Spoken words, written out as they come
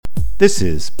This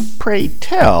is Pray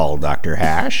Tell, Dr.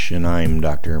 Hash, and I'm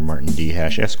Dr. Martin D.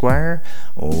 Hash, Esquire,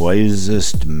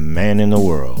 wisest man in the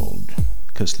world.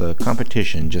 'Cause the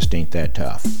competition just ain't that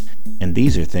tough. And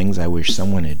these are things I wish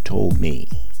someone had told me.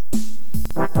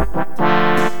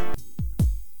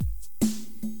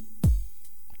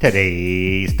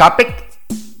 Today's topic,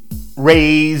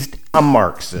 raised a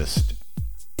Marxist.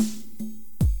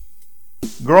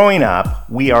 Growing up,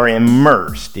 we are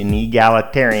immersed in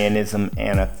egalitarianism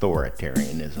and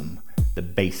authoritarianism, the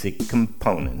basic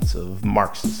components of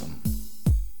Marxism.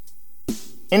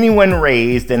 Anyone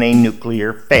raised in a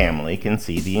nuclear family can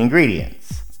see the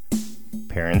ingredients.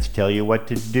 Parents tell you what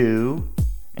to do,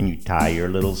 and you tie your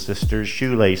little sister's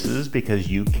shoelaces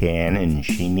because you can and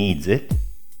she needs it.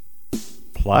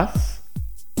 Plus,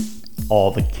 all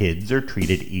the kids are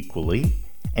treated equally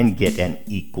and get an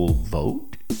equal vote.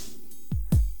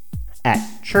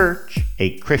 At church,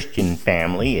 a Christian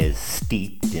family is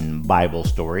steeped in Bible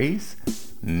stories,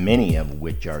 many of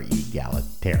which are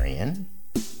egalitarian.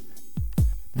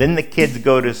 Then the kids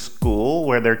go to school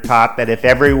where they're taught that if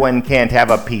everyone can't have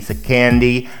a piece of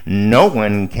candy, no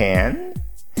one can.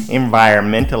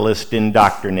 Environmentalist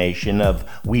indoctrination of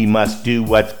we must do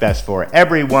what's best for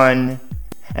everyone,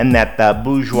 and that the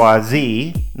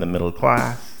bourgeoisie, the middle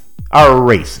class, are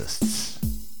racists.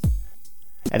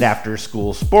 At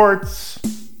after-school sports,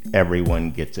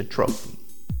 everyone gets a trophy.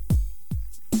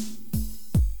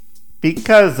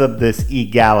 Because of this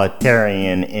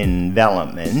egalitarian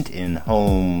envelopment in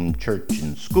home, church,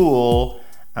 and school,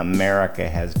 America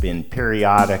has been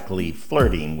periodically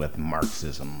flirting with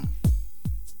Marxism.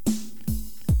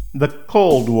 The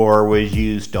Cold War was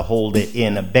used to hold it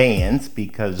in abeyance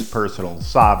because personal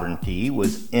sovereignty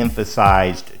was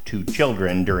emphasized to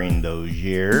children during those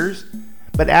years.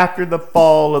 But after the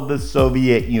fall of the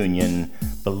Soviet Union,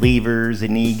 believers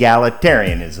in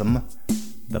egalitarianism,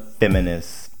 the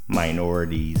feminists,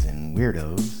 minorities, and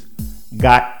weirdos,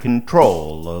 got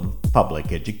control of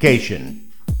public education.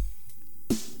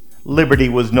 Liberty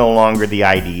was no longer the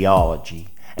ideology,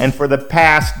 and for the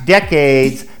past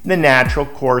decades, the natural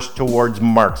course towards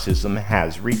Marxism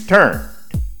has returned.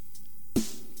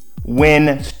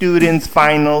 When students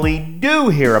finally do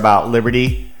hear about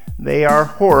liberty, they are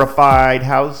horrified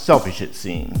how selfish it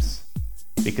seems,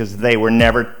 because they were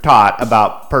never taught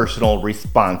about personal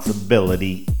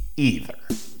responsibility either.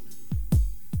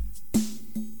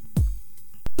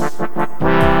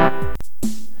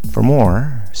 For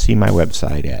more, see my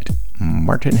website at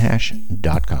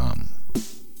martinhash.com.